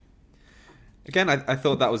Again, I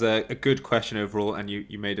thought that was a good question overall, and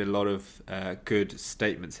you made a lot of good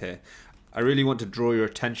statements here. I really want to draw your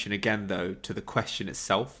attention again, though, to the question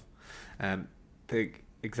itself. Um, the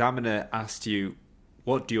examiner asked you,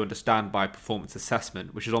 what do you understand by performance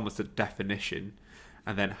assessment, which is almost a definition,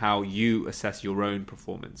 and then how you assess your own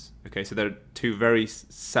performance. Okay, so there are two very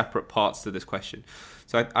separate parts to this question.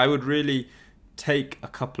 So I would really take a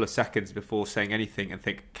couple of seconds before saying anything and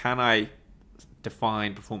think, can I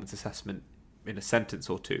define performance assessment in a sentence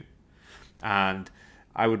or two? And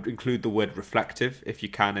I would include the word reflective if you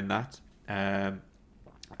can in that. And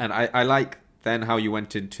I like then how you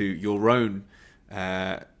went into your own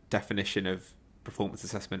definition of performance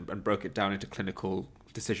assessment and broke it down into clinical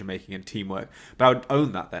decision making and teamwork. But I would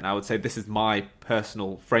own that then. I would say this is my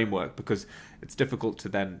personal framework, because it's difficult to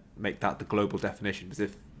then make that the global definition. Because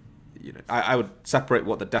if I would separate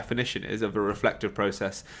what the definition is of a reflective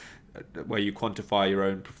process where you quantify your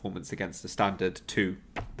own performance against the standard to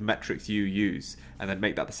the metrics you use, and then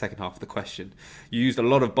make that the second half of the question. You used a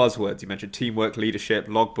lot of buzzwords. You mentioned teamwork, leadership,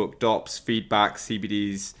 logbook, DOPS, feedback,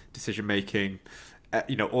 CBDs, decision making,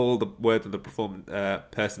 all the words of the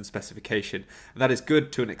person specification. And that is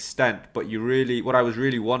good to an extent, but what I was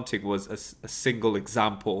really wanting was a single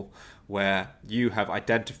example where you have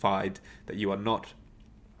identified that you are not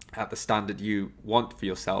at the standard you want for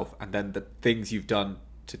yourself, and then the things you've done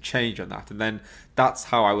to change on that. And then that's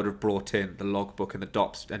how I would have brought in the logbook and the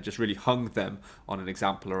DOPS and just really hung them on an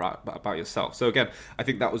example about yourself. So again, I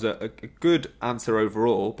think that was a good answer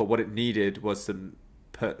overall, but what it needed was some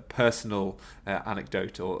personal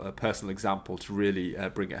anecdote or a personal example to really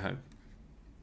bring it home.